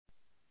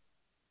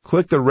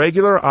click the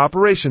regular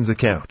operations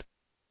account.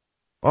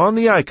 On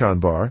the icon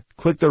bar,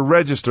 click the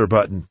Register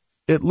button.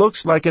 It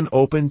looks like an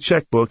open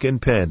checkbook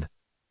and pen.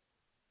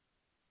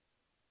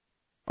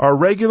 Our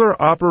regular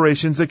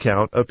operations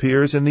account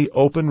appears in the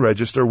Open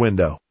Register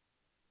window.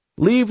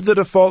 Leave the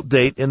default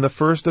date in the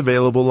first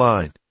available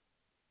line.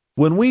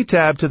 When we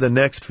tab to the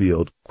next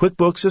field,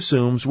 QuickBooks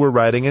assumes we're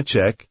writing a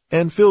check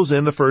and fills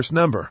in the first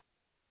number.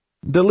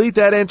 Delete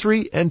that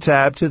entry and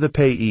tab to the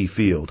Payee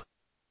field.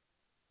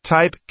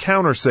 Type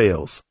Counter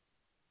Sales.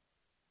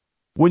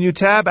 When you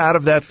tab out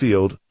of that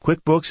field,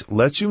 QuickBooks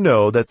lets you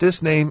know that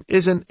this name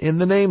isn't in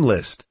the name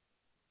list.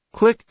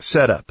 Click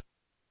Setup.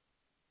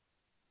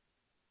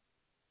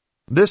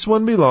 This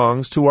one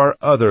belongs to our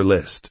Other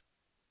list.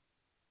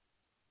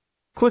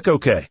 Click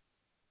OK.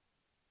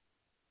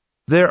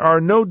 There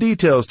are no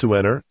details to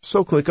enter,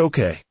 so click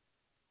OK.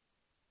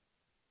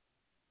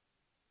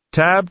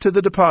 Tab to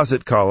the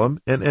Deposit column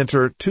and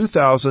enter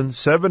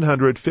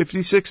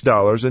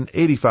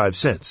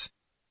 $2,756.85.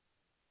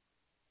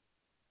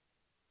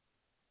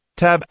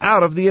 Tab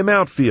out of the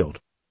Amount field.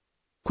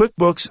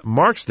 QuickBooks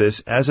marks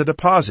this as a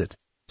deposit,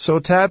 so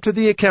tab to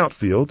the Account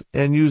field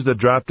and use the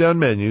drop-down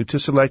menu to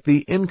select the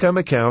Income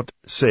Account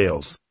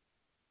Sales.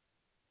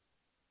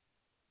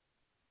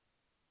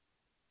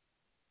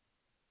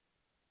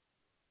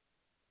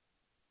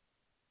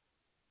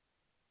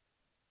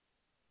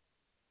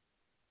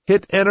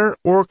 Hit Enter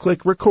or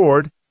click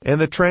Record, and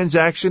the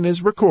transaction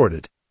is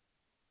recorded.